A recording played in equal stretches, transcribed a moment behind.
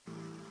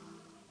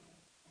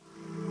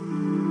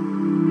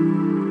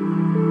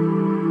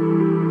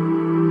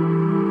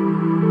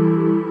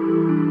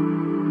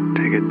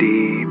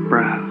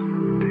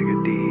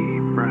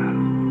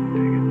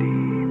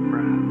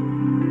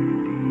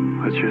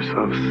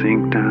yourself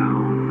sink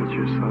down. Let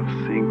yourself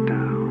sink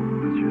down.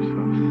 Let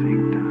yourself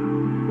sink down.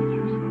 Let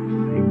yourself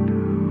sink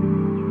down.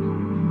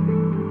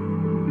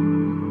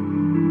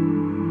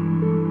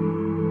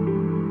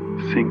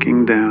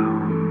 Sinking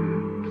down,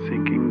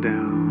 sinking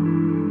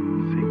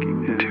down, sinking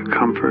into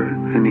comfort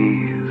and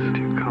ease,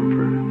 to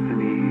comfort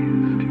and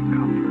ease, to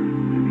comfort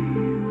and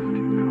ease,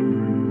 to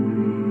comfort and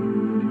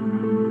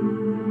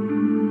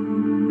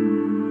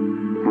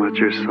ease. Let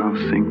yourself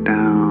sink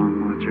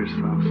down, let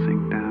yourself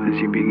sink down as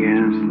you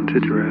begin to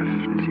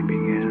drift, as you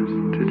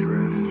begin to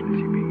drift, as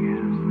you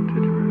begin to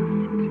drift,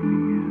 as you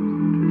begin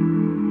to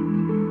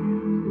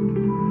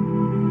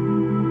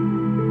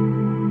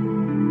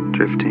drift.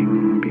 Drifting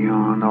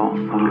beyond all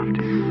thoughts,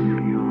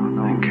 beyond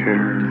all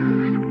cares,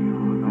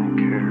 beyond all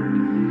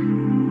cares,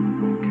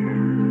 all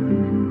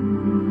cares.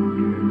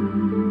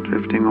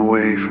 Drifting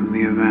away from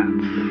the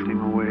events, drifting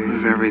away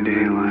of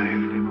everyday life,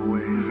 drifting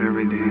away of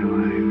everyday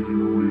life,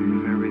 drifting away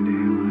of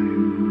everyday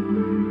life,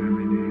 of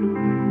everyday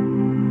life.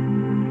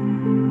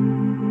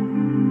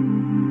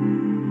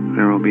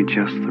 There will be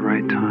just the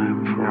right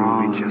time for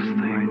all just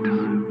the right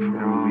time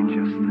for all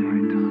just the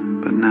right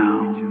time. But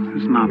now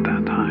is not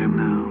that time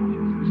now.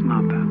 It's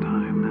not that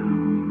time now.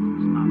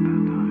 It's not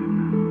that time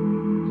now.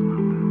 It's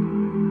not that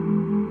time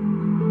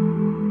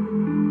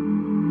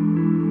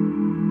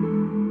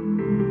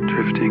now.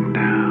 Drifting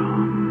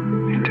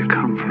down into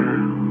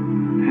comfort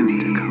and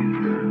ease.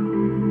 Comfort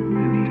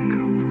and ease.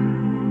 Comfort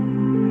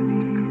and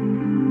ease.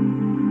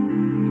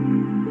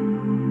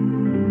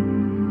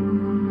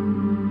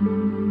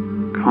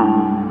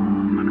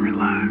 Calm and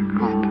relaxed.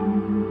 Calm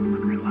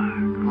and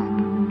relaxed. Calm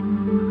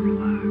and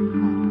relaxed.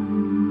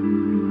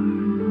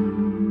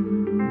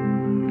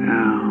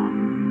 Down,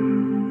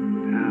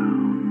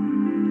 down,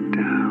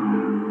 down,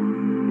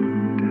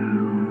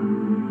 down,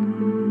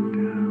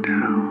 down,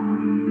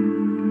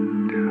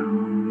 down,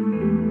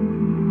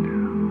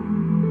 down,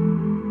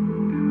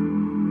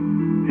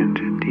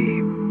 into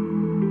deep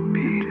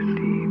peace,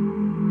 deep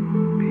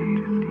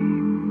peace,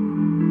 deep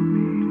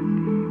peace,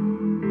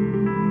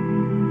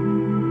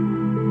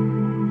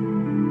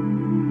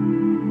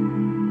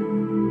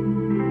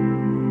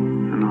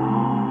 and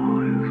all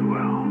is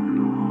well, and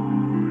all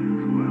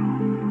is well.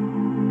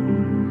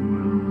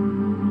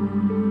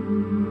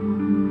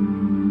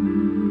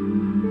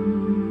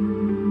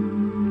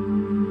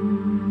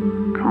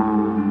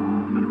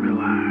 Calm and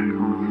relaxed,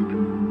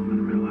 calm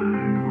and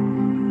relaxed,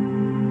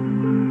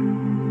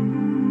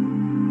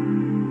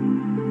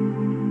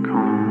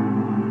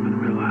 calm and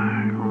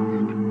relaxed,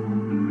 calm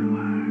and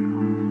relaxed.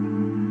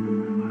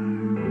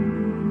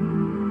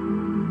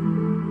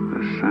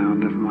 The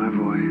sound of my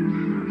voice,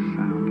 the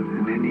sound of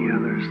any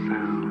other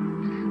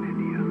sound,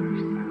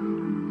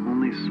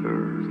 only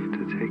serve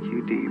to take you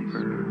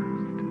deeper.